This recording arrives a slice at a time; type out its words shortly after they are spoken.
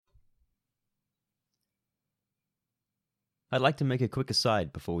I'd like to make a quick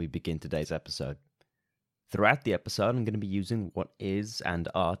aside before we begin today's episode. Throughout the episode, I'm going to be using what is and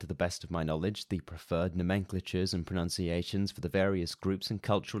are, to the best of my knowledge, the preferred nomenclatures and pronunciations for the various groups and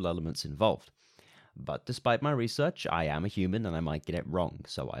cultural elements involved. But despite my research, I am a human and I might get it wrong,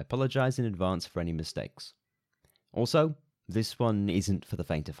 so I apologize in advance for any mistakes. Also, this one isn't for the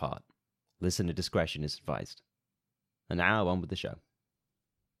faint of heart. Listener discretion is advised. And now, on with the show.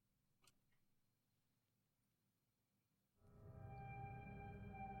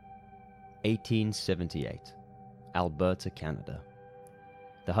 (1878), Alberta, Canada.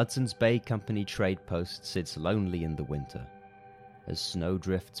 The Hudson's Bay Company trade post sits lonely in the winter. As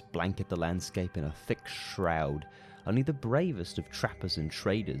snowdrifts blanket the landscape in a thick shroud, only the bravest of trappers and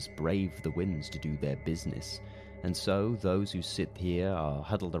traders brave the winds to do their business, and so those who sit here are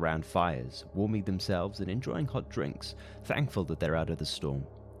huddled around fires, warming themselves and enjoying hot drinks, thankful that they're out of the storm.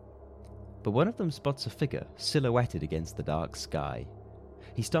 But one of them spots a figure silhouetted against the dark sky.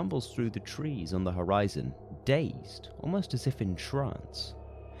 He stumbles through the trees on the horizon, dazed, almost as if in trance.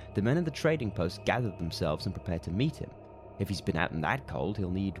 The men in the trading post gather themselves and prepare to meet him. If he's been out in that cold,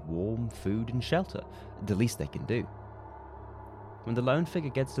 he'll need warm food and shelter, the least they can do. When the lone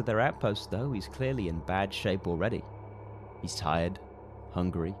figure gets to their outpost, though, he's clearly in bad shape already. He's tired,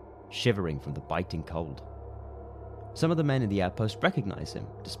 hungry, shivering from the biting cold. Some of the men in the outpost recognize him,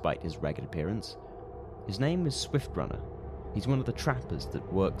 despite his ragged appearance. His name is Swiftrunner. He's one of the trappers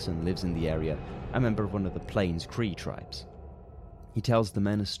that works and lives in the area, a member of one of the Plains Cree tribes. He tells the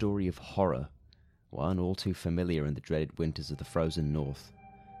men a story of horror, one all too familiar in the dreaded winters of the frozen north.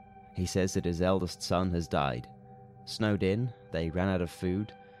 He says that his eldest son has died. Snowed in, they ran out of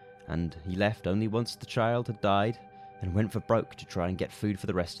food, and he left only once the child had died and went for broke to try and get food for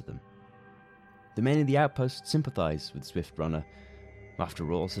the rest of them. The men in the outpost sympathize with Swiftrunner.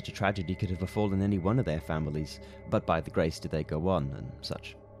 After all, such a tragedy could have befallen any one of their families, but by the grace did they go on, and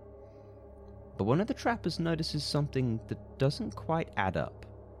such. But one of the trappers notices something that doesn't quite add up.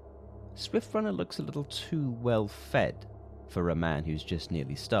 Swiftrunner looks a little too well fed for a man who's just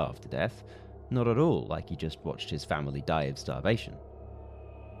nearly starved to death, not at all like he just watched his family die of starvation.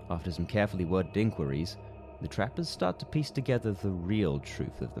 After some carefully worded inquiries, the trappers start to piece together the real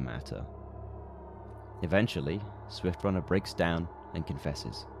truth of the matter. Eventually, Swiftrunner breaks down and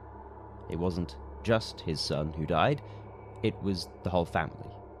confesses. It wasn't just his son who died, it was the whole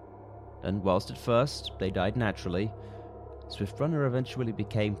family. And whilst at first they died naturally, Swiftrunner eventually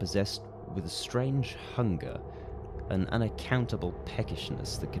became possessed with a strange hunger, an unaccountable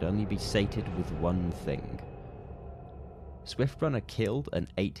peckishness that could only be sated with one thing. Swiftrunner killed and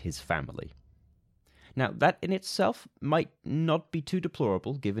ate his family. Now, that in itself might not be too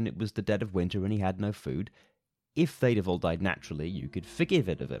deplorable, given it was the dead of winter and he had no food. If they'd have all died naturally, you could forgive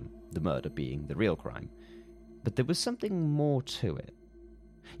it of him, the murder being the real crime. But there was something more to it.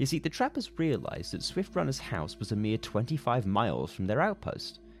 You see, the trappers realized that Swiftrunner's house was a mere 25 miles from their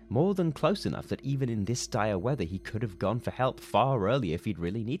outpost, more than close enough that even in this dire weather he could have gone for help far earlier if he'd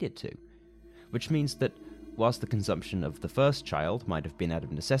really needed to. Which means that, whilst the consumption of the first child might have been out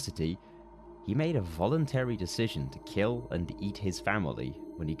of necessity, he made a voluntary decision to kill and eat his family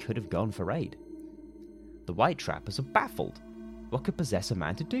when he could have gone for aid. The white trappers are baffled. What could possess a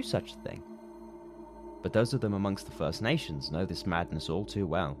man to do such a thing? But those of them amongst the First Nations know this madness all too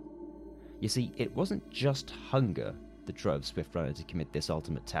well. You see, it wasn't just hunger that drove Swiftrunner to commit this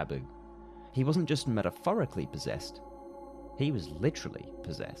ultimate taboo. He wasn't just metaphorically possessed. He was literally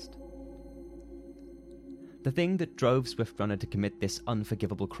possessed. The thing that drove Swiftrunner to commit this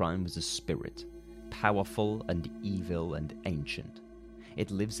unforgivable crime was a spirit, powerful and evil and ancient. It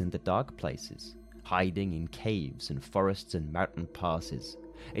lives in the dark places, hiding in caves and forests and mountain passes.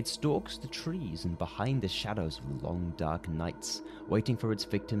 It stalks the trees and behind the shadows of long dark nights, waiting for its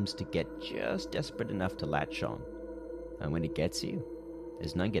victims to get just desperate enough to latch on. And when it gets you,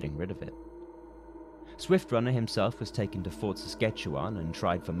 there's no getting rid of it. Swiftrunner himself was taken to Fort Saskatchewan and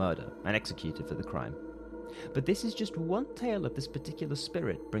tried for murder, and executed for the crime. But this is just one tale of this particular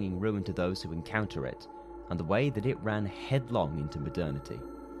spirit bringing ruin to those who encounter it, and the way that it ran headlong into modernity.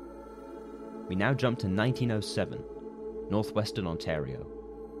 We now jump to 1907, northwestern Ontario.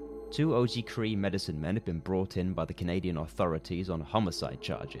 Two OG Cree medicine men have been brought in by the Canadian authorities on homicide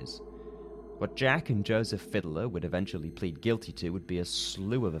charges. What Jack and Joseph Fiddler would eventually plead guilty to would be a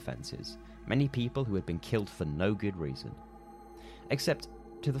slew of offences, many people who had been killed for no good reason. Except,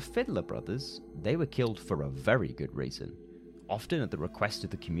 to the Fiddler brothers, they were killed for a very good reason, often at the request of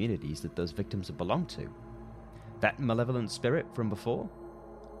the communities that those victims had belonged to. That malevolent spirit from before?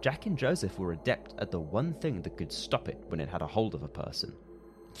 Jack and Joseph were adept at the one thing that could stop it when it had a hold of a person: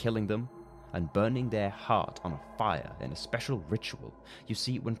 killing them, and burning their heart on a fire in a special ritual. You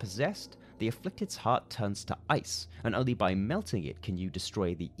see, when possessed, the afflicted's heart turns to ice, and only by melting it can you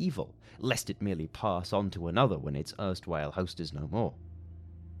destroy the evil, lest it merely pass on to another when its erstwhile host is no more.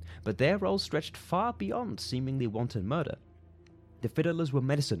 But their role stretched far beyond seemingly wanton murder. The fiddlers were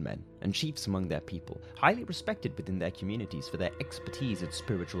medicine men and chiefs among their people, highly respected within their communities for their expertise in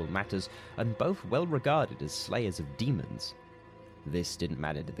spiritual matters, and both well regarded as slayers of demons. This didn't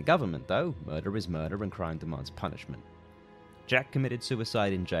matter to the government, though. Murder is murder and crime demands punishment. Jack committed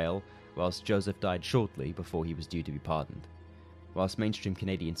suicide in jail, whilst Joseph died shortly before he was due to be pardoned. Whilst mainstream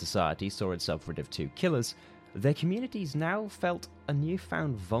Canadian society saw itself rid of two killers, their communities now felt a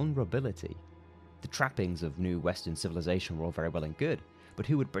newfound vulnerability. The trappings of new Western civilization were all very well and good, but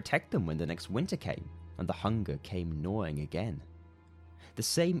who would protect them when the next winter came, and the hunger came gnawing again? The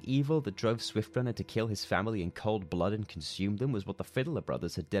same evil that drove Swiftrunner to kill his family in cold blood and consume them was what the Fiddler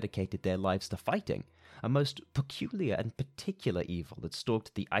brothers had dedicated their lives to fighting, a most peculiar and particular evil that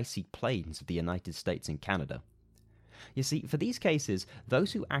stalked the icy plains of the United States and Canada. You see, for these cases,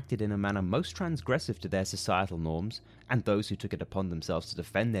 those who acted in a manner most transgressive to their societal norms, and those who took it upon themselves to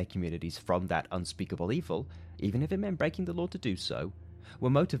defend their communities from that unspeakable evil, even if it meant breaking the law to do so, were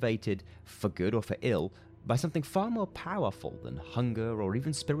motivated, for good or for ill, by something far more powerful than hunger or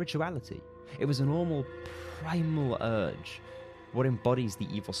even spirituality. It was a normal, primal urge, what embodies the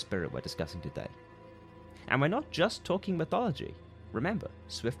evil spirit we're discussing today. And we're not just talking mythology. Remember,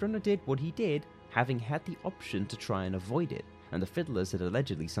 Swiftrunner did what he did, having had the option to try and avoid it, and the fiddlers had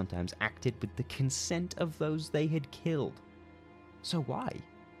allegedly sometimes acted with the consent of those they had killed. So why?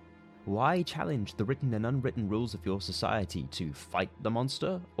 Why challenge the written and unwritten rules of your society to fight the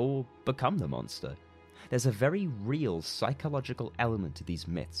monster or become the monster? There's a very real psychological element to these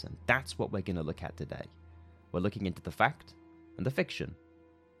myths, and that's what we're going to look at today. We're looking into the fact and the fiction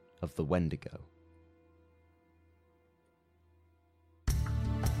of the Wendigo.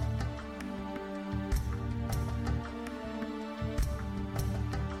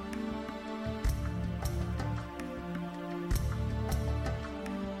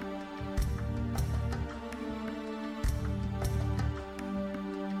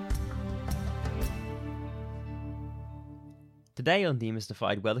 Today on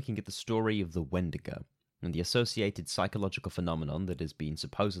Demystified, we're looking at the story of the Wendigo and the associated psychological phenomenon that has been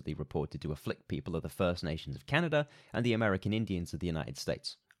supposedly reported to afflict people of the First Nations of Canada and the American Indians of the United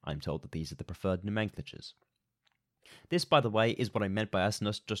States. I'm told that these are the preferred nomenclatures. This, by the way, is what I meant by us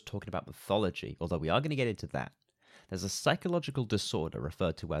not just talking about mythology, although we are going to get into that. There's a psychological disorder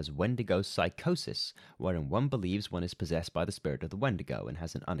referred to as Wendigo psychosis, wherein one believes one is possessed by the spirit of the Wendigo and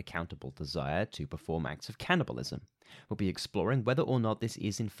has an unaccountable desire to perform acts of cannibalism. We'll be exploring whether or not this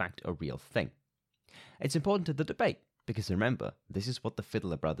is in fact a real thing. It's important to the debate, because remember, this is what the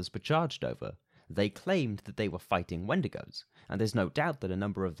Fiddler brothers were charged over. They claimed that they were fighting Wendigos, and there's no doubt that a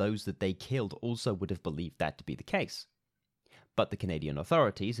number of those that they killed also would have believed that to be the case. But the Canadian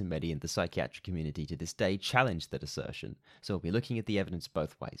authorities, and many in the psychiatric community to this day, challenged that assertion, so we'll be looking at the evidence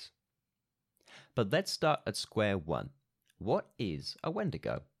both ways. But let's start at square one. What is a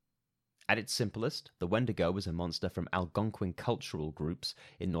Wendigo? At its simplest, the Wendigo is a monster from Algonquin cultural groups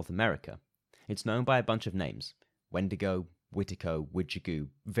in North America. It's known by a bunch of names: Wendigo, Witico, Widjigu,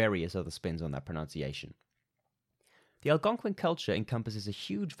 various other spins on that pronunciation. The Algonquin culture encompasses a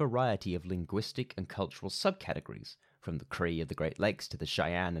huge variety of linguistic and cultural subcategories, from the Cree of the Great Lakes to the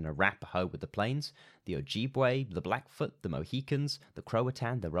Cheyenne and Arapaho with the Plains, the Ojibwe, the Blackfoot, the Mohicans, the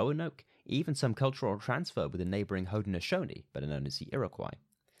Croatan, the Roanoke, even some cultural transfer with the neighboring Haudenosaunee, better known as the Iroquois.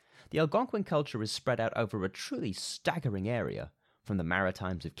 The Algonquin culture is spread out over a truly staggering area, from the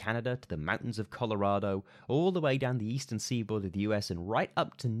Maritimes of Canada to the mountains of Colorado, all the way down the eastern seaboard of the US and right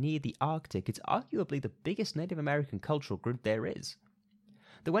up to near the Arctic. It's arguably the biggest Native American cultural group there is.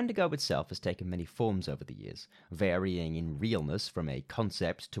 The Wendigo itself has taken many forms over the years, varying in realness from a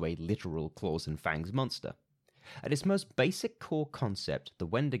concept to a literal claws and fangs monster. At its most basic core concept, the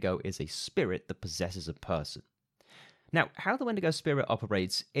Wendigo is a spirit that possesses a person. Now, how the Wendigo spirit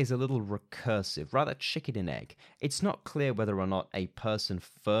operates is a little recursive, rather chicken and egg. It's not clear whether or not a person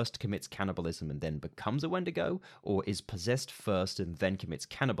first commits cannibalism and then becomes a Wendigo, or is possessed first and then commits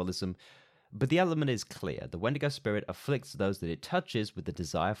cannibalism. But the element is clear. The Wendigo spirit afflicts those that it touches with the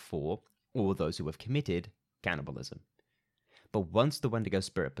desire for, or those who have committed, cannibalism. But once the Wendigo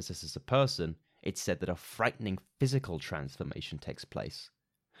spirit possesses a person, it's said that a frightening physical transformation takes place.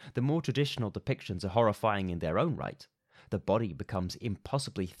 The more traditional depictions are horrifying in their own right. The body becomes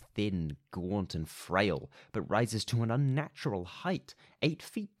impossibly thin, gaunt, and frail, but rises to an unnatural height, 8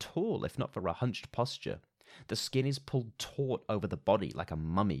 feet tall if not for a hunched posture. The skin is pulled taut over the body like a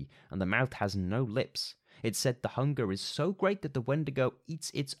mummy, and the mouth has no lips. It's said the hunger is so great that the Wendigo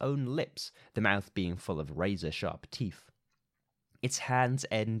eats its own lips, the mouth being full of razor-sharp teeth. Its hands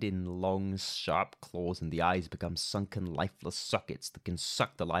end in long, sharp claws, and the eyes become sunken, lifeless sockets that can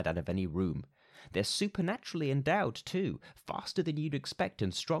suck the light out of any room. They're supernaturally endowed, too, faster than you'd expect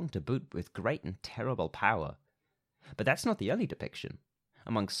and strong to boot, with great and terrible power. But that's not the only depiction.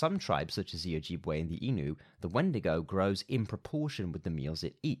 Among some tribes, such as the Ojibwe and the Innu, the Wendigo grows in proportion with the meals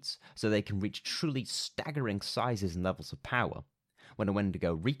it eats, so they can reach truly staggering sizes and levels of power. When a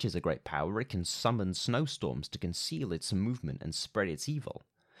Wendigo reaches a great power, it can summon snowstorms to conceal its movement and spread its evil.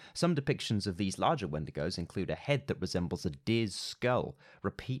 Some depictions of these larger Wendigos include a head that resembles a deer's skull,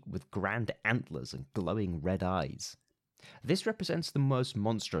 replete with grand antlers and glowing red eyes. This represents the most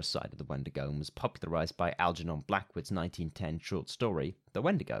monstrous side of the Wendigo and was popularized by Algernon Blackwood's 1910 short story, The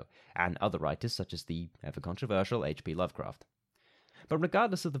Wendigo, and other writers such as the ever-controversial H.P. Lovecraft. But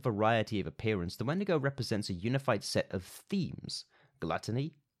regardless of the variety of appearance, the Wendigo represents a unified set of themes: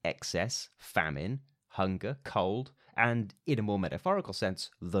 gluttony, excess, famine, hunger, cold, and, in a more metaphorical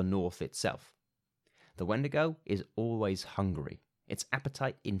sense, the North itself. The Wendigo is always hungry, its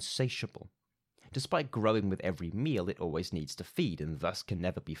appetite insatiable. Despite growing with every meal, it always needs to feed, and thus can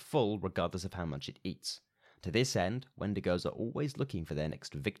never be full regardless of how much it eats. To this end, Wendigos are always looking for their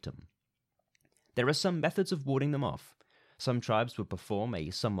next victim. There are some methods of warding them off. Some tribes would perform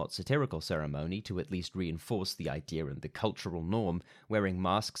a somewhat satirical ceremony to at least reinforce the idea and the cultural norm, wearing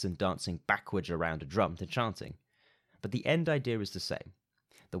masks and dancing backwards around a drum to chanting. But the end idea is the same.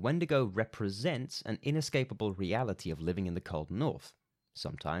 The Wendigo represents an inescapable reality of living in the cold North.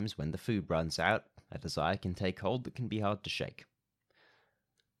 Sometimes, when the food runs out, a desire can take hold that can be hard to shake.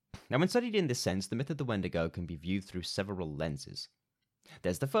 Now, when studied in this sense, the myth of the Wendigo can be viewed through several lenses.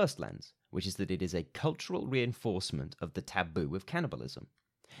 There's the first lens, which is that it is a cultural reinforcement of the taboo of cannibalism.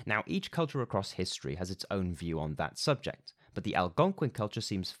 Now, each culture across history has its own view on that subject, but the Algonquin culture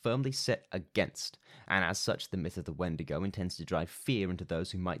seems firmly set against, and as such, the myth of the Wendigo intends to drive fear into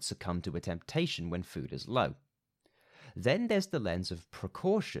those who might succumb to a temptation when food is low. Then there's the lens of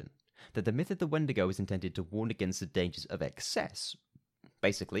precaution, that the myth of the Wendigo is intended to warn against the dangers of excess.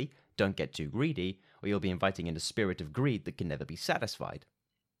 Basically, don't get too greedy, or you'll be inviting in a spirit of greed that can never be satisfied.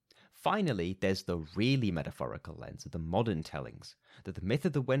 Finally, there's the really metaphorical lens of the modern tellings, that the myth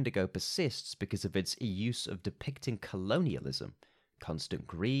of the Wendigo persists because of its use of depicting colonialism, constant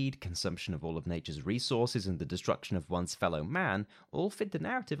greed, consumption of all of nature's resources, and the destruction of one's fellow man all fit the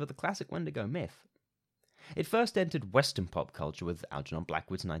narrative of the classic Wendigo myth. It first entered Western pop culture with Algernon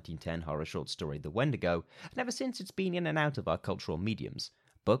Blackwood's 1910 horror short story The Wendigo, and ever since it's been in and out of our cultural mediums.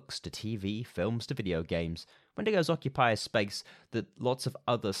 Books to TV, films to video games, Wendigos occupy a space that lots of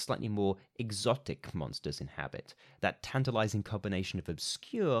other slightly more exotic monsters inhabit, that tantalizing combination of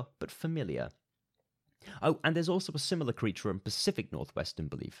obscure but familiar. Oh, and there's also a similar creature in Pacific Northwestern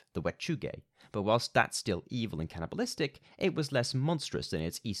belief, the Wet'suge, but whilst that's still evil and cannibalistic, it was less monstrous than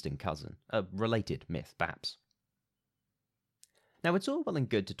its eastern cousin, a related myth perhaps. Now, it's all well and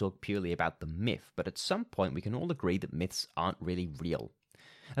good to talk purely about the myth, but at some point we can all agree that myths aren't really real.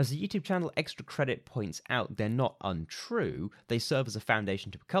 As the YouTube channel Extra Credit points out, they're not untrue, they serve as a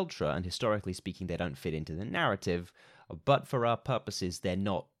foundation to a culture, and historically speaking they don't fit into the narrative, but for our purposes they're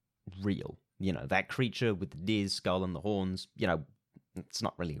not real. You know, that creature with the deer's skull and the horns, it's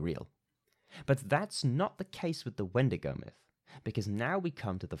not really real. But that's not the case with the Wendigo myth, because now we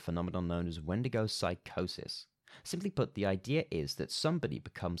come to the phenomenon known as Wendigo psychosis. Simply put, the idea is that somebody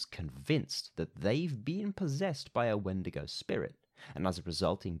becomes convinced that they've been possessed by a Wendigo spirit, and as a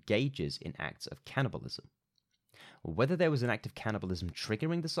result engages in acts of cannibalism. Whether there was an act of cannibalism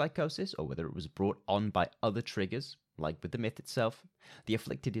triggering the psychosis, or whether it was brought on by other triggers, like with the myth itself, the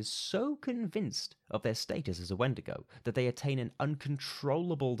afflicted is so convinced of their status as a Wendigo that they attain an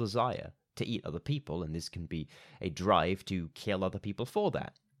uncontrollable desire to eat other people, and this can be a drive to kill other people for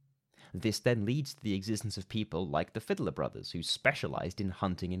that. This then leads to the existence of people like the Fiddler Brothers, who specialized in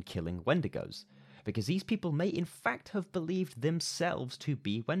hunting and killing Wendigos. Because these people may in fact have believed themselves to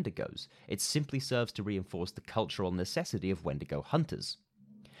be Wendigos. It simply serves to reinforce the cultural necessity of Wendigo hunters.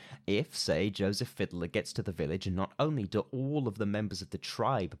 If, say, Joseph Fiddler gets to the village and not only do all of the members of the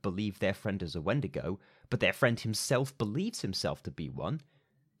tribe believe their friend is a Wendigo, but their friend himself believes himself to be one,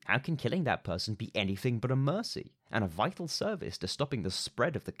 how can killing that person be anything but a mercy, and a vital service to stopping the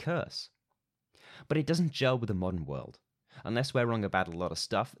spread of the curse? But it doesn't gel with the modern world. Unless we're wrong about a lot of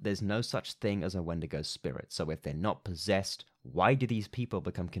stuff, there's no such thing as a Wendigo spirit, so if they're not possessed, why do these people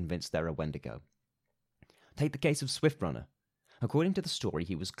become convinced they're a Wendigo? Take the case of Swift Runner. According to the story,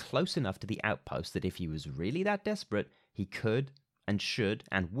 he was close enough to the outpost that if he was really that desperate, he could and should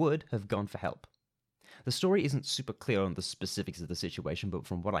and would have gone for help. The story isn't super clear on the specifics of the situation, but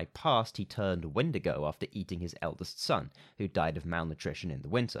from what I parsed, he turned Wendigo after eating his eldest son, who died of malnutrition in the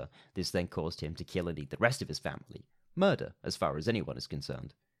winter. This then caused him to kill and eat the rest of his family. Murder, as far as anyone is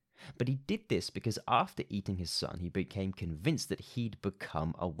concerned. But he did this because after eating his son, he became convinced that he'd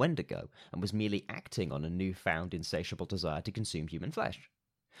become a Wendigo, and was merely acting on a newfound insatiable desire to consume human flesh.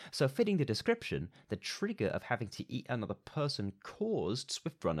 So fitting the description, the trigger of having to eat another person caused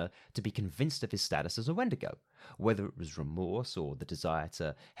Swiftrunner to be convinced of his status as a Wendigo. Whether it was remorse or the desire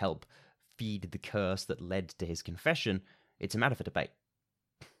to help feed the curse that led to his confession, it's a matter for debate.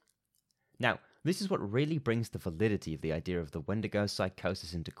 Now, this is what really brings the validity of the idea of the Wendigo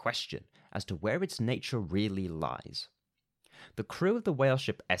psychosis into question, as to where its nature really lies. The crew of the whale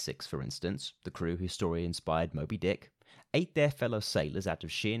ship Essex, for instance, the crew whose story inspired Moby Dick, ate their fellow sailors out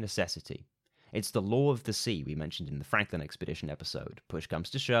of sheer necessity. It's the law of the sea we mentioned in the Franklin Expedition episode. Push comes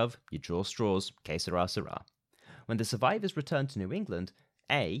to shove, you draw straws, que sera, sera. When the survivors returned to New England,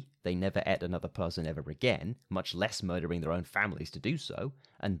 A, they never ate another person ever again, much less murdering their own families to do so,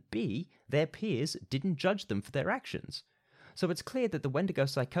 and B, their peers didn't judge them for their actions. So it's clear that the Wendigo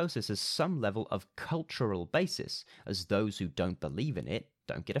psychosis has some level of cultural basis, as those who don't believe in it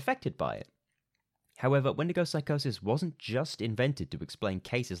don't get affected by it. However, Wendigo psychosis wasn't just invented to explain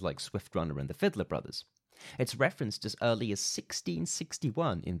cases like Swiftrunner and the Fiddler Brothers. It's referenced as early as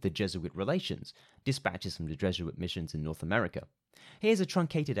 1661 in the Jesuit Relations, dispatches from the Jesuit missions in North America. Here's a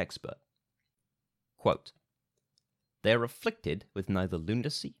truncated expert. Quote, "They are afflicted with neither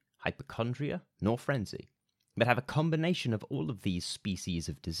lunacy, hypochondria, nor frenzy, but have a combination of all of these species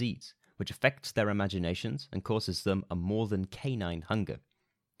of disease, which affects their imaginations and causes them a more than canine hunger.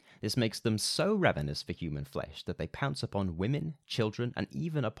 This makes them so ravenous for human flesh that they pounce upon women, children, and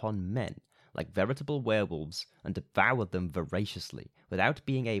even upon men, like veritable werewolves, and devour them voraciously, without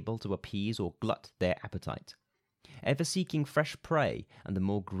being able to appease or glut their appetite. Ever seeking fresh prey, and the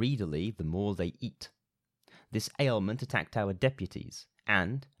more greedily, the more they eat. This ailment attacked our deputies,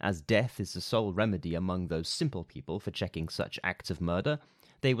 and, as death is the sole remedy among those simple people for checking such acts of murder,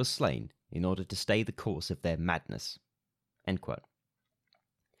 they were slain in order to stay the course of their madness." End quote.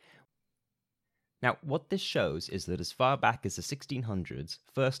 Now, what this shows is that as far back as the 1600s,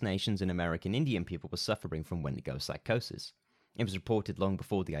 First Nations and American Indian people were suffering from Wendigo psychosis. It was reported long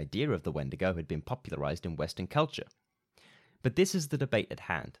before the idea of the Wendigo had been popularized in Western culture. But this is the debate at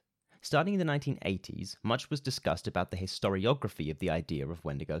hand. Starting in the 1980s, much was discussed about the historiography of the idea of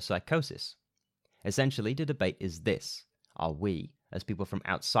Wendigo psychosis. Essentially, the debate is this: are we, as people from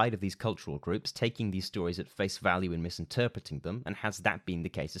outside of these cultural groups, taking these stories at face value and misinterpreting them, and has that been the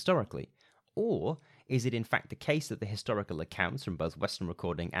case historically? Or is it in fact the case that the historical accounts from both Western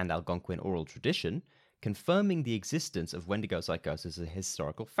recording and Algonquin oral tradition confirming the existence of Wendigo psychosis as a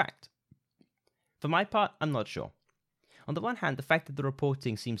historical fact? For my part, I'm not sure. On the one hand, the fact that the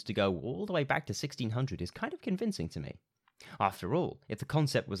reporting seems to go all the way back to 1600 is kind of convincing to me. After all, if the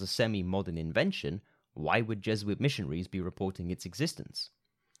concept was a semi-modern invention, why would Jesuit missionaries be reporting its existence?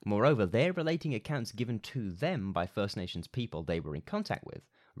 Moreover, they're relating accounts given to them by First Nations people they were in contact with,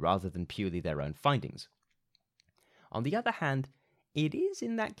 rather than purely their own findings. On the other hand, it is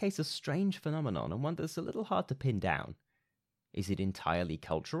in that case a strange phenomenon, and one that's a little hard to pin down. Is it entirely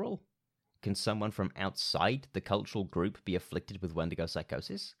cultural? Can someone from outside the cultural group be afflicted with Wendigo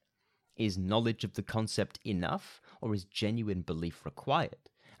psychosis? Is knowledge of the concept enough, or is genuine belief required?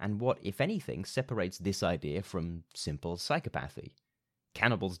 And what, if anything, separates this idea from simple psychopathy?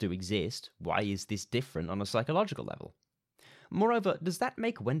 Cannibals do exist. Why is this different on a psychological level? Moreover, does that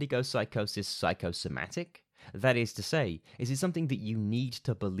make Wendigo psychosis psychosomatic? That is to say, is it something that you need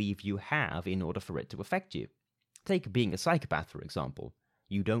to believe you have in order for it to affect you? Take being a psychopath, for example.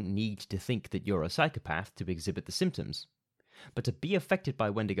 You don't need to think that you're a psychopath to exhibit the symptoms. But to be affected by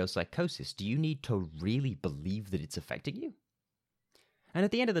Wendigo psychosis, do you need to really believe that it's affecting you? And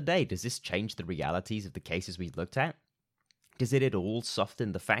at the end of the day, does this change the realities of the cases we looked at? Does it at all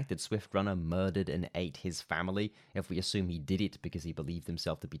soften the fact that Swiftrunner murdered and ate his family if we assume he did it because he believed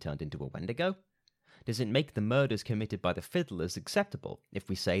himself to be turned into a Wendigo? Does it make the murders committed by the fiddlers acceptable if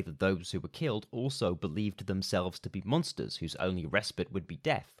we say that those who were killed also believed themselves to be monsters whose only respite would be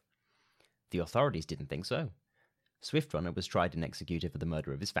death? The authorities didn't think so. Swiftrunner was tried and executed for the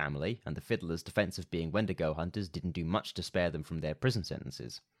murder of his family, and the fiddlers' defense of being Wendigo hunters didn't do much to spare them from their prison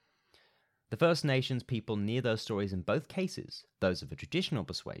sentences. The First Nations people near those stories in both cases, those of a traditional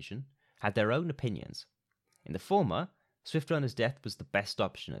persuasion, had their own opinions. In the former, Swiftrunner's death was the best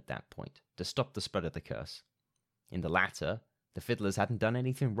option at that point, to stop the spread of the curse. In the latter, The fiddlers hadn't done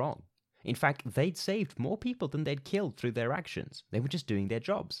anything wrong. In fact, they'd saved more people than they'd killed through their actions. They were just doing their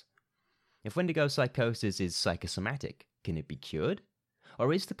jobs. If Wendigo psychosis is psychosomatic, can it be cured?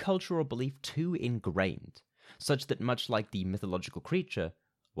 Or is the cultural belief too ingrained, such that much like the mythological creature,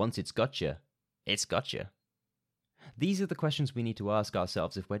 once it's got you, it's got you? These are the questions we need to ask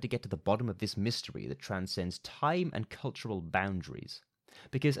ourselves if we're to get to the bottom of this mystery that transcends time and cultural boundaries.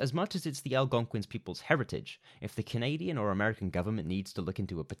 Because as much as it's the Algonquin people's heritage, if the Canadian or American government needs to look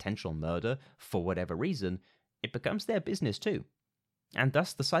into a potential murder for whatever reason, it becomes their business too. And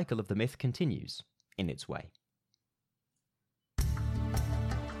thus the cycle of the myth continues, in its way.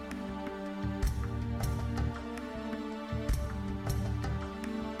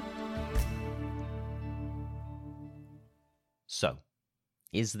 So,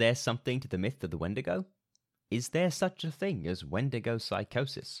 is there something to the myth of the Wendigo? Is there such a thing as Wendigo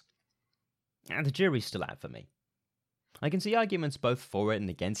psychosis? And the jury's still out for me. I can see arguments both for it and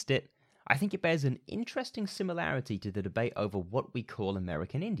against it. I think it bears an interesting similarity to the debate over what we call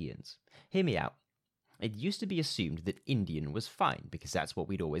American Indians. Hear me out. It used to be assumed that Indian was fine, because that's what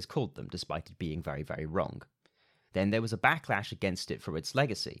we'd always called them, despite it being very, very wrong. Then there was a backlash against it for its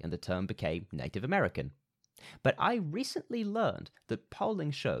legacy, and the term became Native American. But I recently learned that polling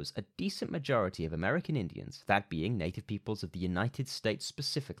shows a decent majority of American Indians, that being native peoples of the United States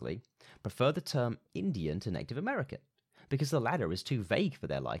specifically, prefer the term Indian to Native American, because the latter is too vague for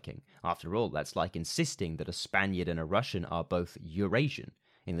their liking. After all, that's like insisting that a Spaniard and a Russian are both Eurasian,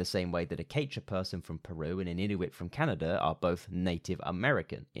 in the same way that a Quechua person from Peru and an Inuit from Canada are both Native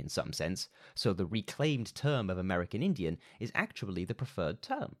American, in some sense, so the reclaimed term of American Indian is actually the preferred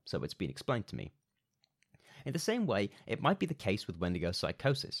term, so it's been explained to me. In the same way, it might be the case with Wendigo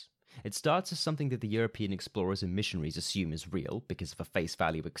psychosis. It starts as something that the European explorers and missionaries assume is real because of a face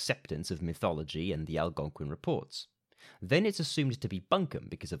value acceptance of mythology and the Algonquin reports. Then it's assumed to be bunkum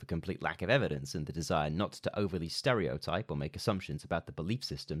because of a complete lack of evidence and the desire not to overly stereotype or make assumptions about the belief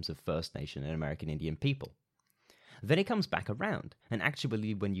systems of First Nation and American Indian people. Then it comes back around, and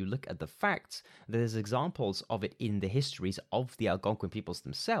actually when you look at the facts, there's examples of it in the histories of the Algonquin peoples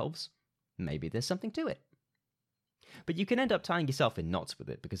themselves. Maybe there's something to it. But you can end up tying yourself in knots with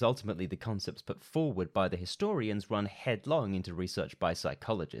it, because ultimately the concepts put forward by the historians run headlong into research by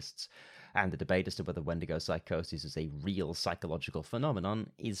psychologists, and the debate as to whether Wendigo psychosis is a real psychological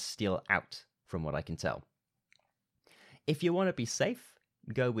phenomenon is still out, from what I can tell. If you want to be safe,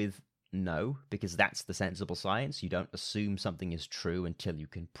 go with no, because that's the sensible science. You don't assume something is true until you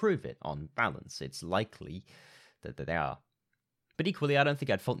can prove it on balance. It's likely that they are. But equally, I don't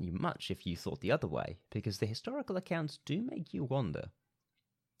think I'd fault you much if you thought the other way, because the historical accounts do make you wonder.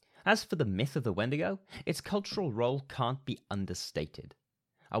 As for the myth of the Wendigo, its cultural role can't be understated.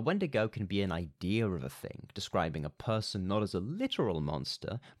 A Wendigo can be an idea of a thing, describing a person not as a literal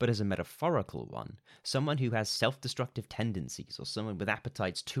monster, but as a metaphorical one, someone who has self-destructive tendencies, or someone with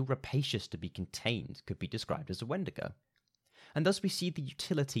appetites too rapacious to be contained could be described as a Wendigo. And thus we see the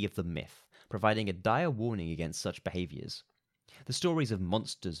utility of the myth, providing a dire warning against such behaviors. The stories of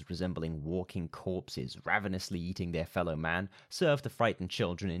monsters resembling walking corpses ravenously eating their fellow man serve to frighten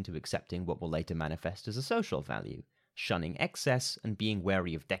children into accepting what will later manifest as a social value, shunning excess and being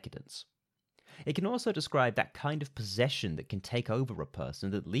wary of decadence. It can also describe that kind of possession that can take over a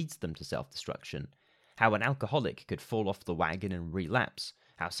person that leads them to self-destruction, how an alcoholic could fall off the wagon and relapse,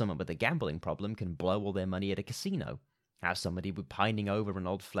 how someone with a gambling problem can blow all their money at a casino, how somebody with pining over an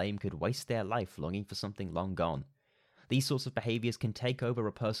old flame could waste their life longing for something long gone. These sorts of behaviors can take over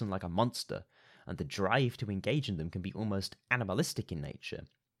a person like a monster, and the drive to engage in them can be almost animalistic in nature.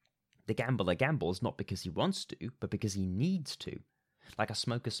 The gambler gambles not because he wants to, but because he needs to. Like a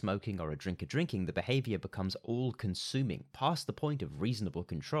smoker smoking or a drinker drinking, the behavior becomes all-consuming, past the point of reasonable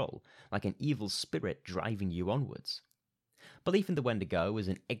control, like an evil spirit driving you onwards. Belief in the Wendigo as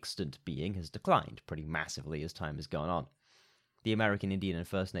an extant being has declined pretty massively as time has gone on. The American Indian and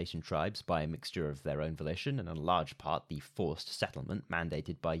First Nation tribes, by a mixture of their own volition and in large part the forced settlement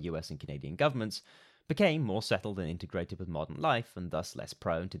mandated by US and Canadian governments, became more settled and integrated with modern life, and thus less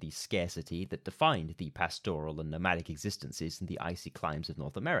prone to the scarcity that defined the pastoral and nomadic existences in the icy climes of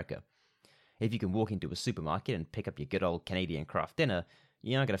North America. If you can walk into a supermarket and pick up your good old Canadian craft dinner,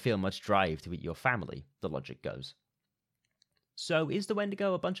 you're not going to feel much drive to eat your family, the logic goes. So is the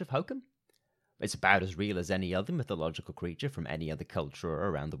Wendigo a bunch of hokum? It's about as real as any other mythological creature from any other culture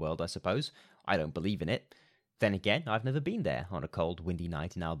around the world, I suppose. I don't believe in it. Then again, I've never been there on a cold, windy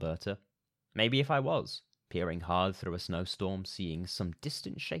night in Alberta. Maybe if I was, peering hard through a snowstorm, seeing some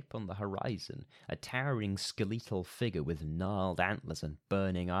distant shape on the horizon, a towering skeletal figure with gnarled antlers and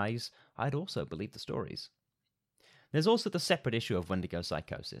burning eyes, I'd also believe the stories. There's also the separate issue of Wendigo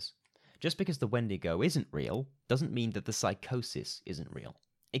psychosis. Just because the Wendigo isn't real doesn't mean that the psychosis isn't real.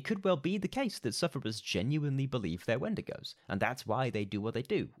 It could well be the case that sufferers genuinely believe they're Wendigos, and that's why they do what they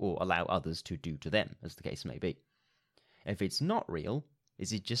do, or allow others to do to them, as the case may be. If it's not real,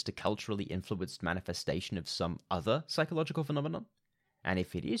 is it just a culturally influenced manifestation of some other psychological phenomenon? And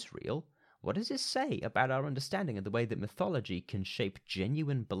if it is real, what does it say about our understanding of the way that mythology can shape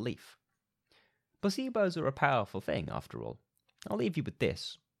genuine belief? Placebos are a powerful thing, after all. I'll leave you with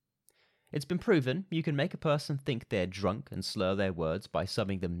this. It's been proven you can make a person think they're drunk and slur their words by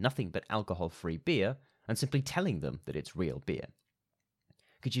serving them nothing but alcohol-free beer and simply telling them that it's real beer.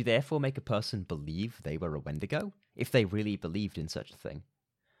 Could you therefore make a person believe they were a Wendigo, if they really believed in such a thing?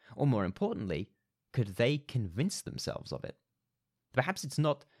 Or more importantly, could they convince themselves of it? Perhaps it's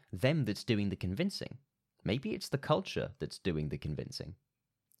not them that's doing the convincing. Maybe it's the culture that's doing the convincing.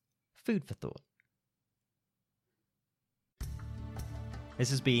 Food for thought. This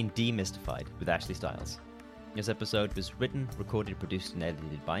has been Demystified with Ashley Styles. This episode was written, recorded, produced, and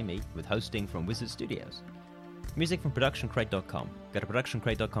edited by me, with hosting from Wizard Studios. Music from ProductionCrate.com. Go to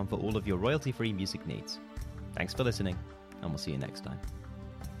ProductionCrate.com for all of your royalty-free music needs. Thanks for listening, and we'll see you next time.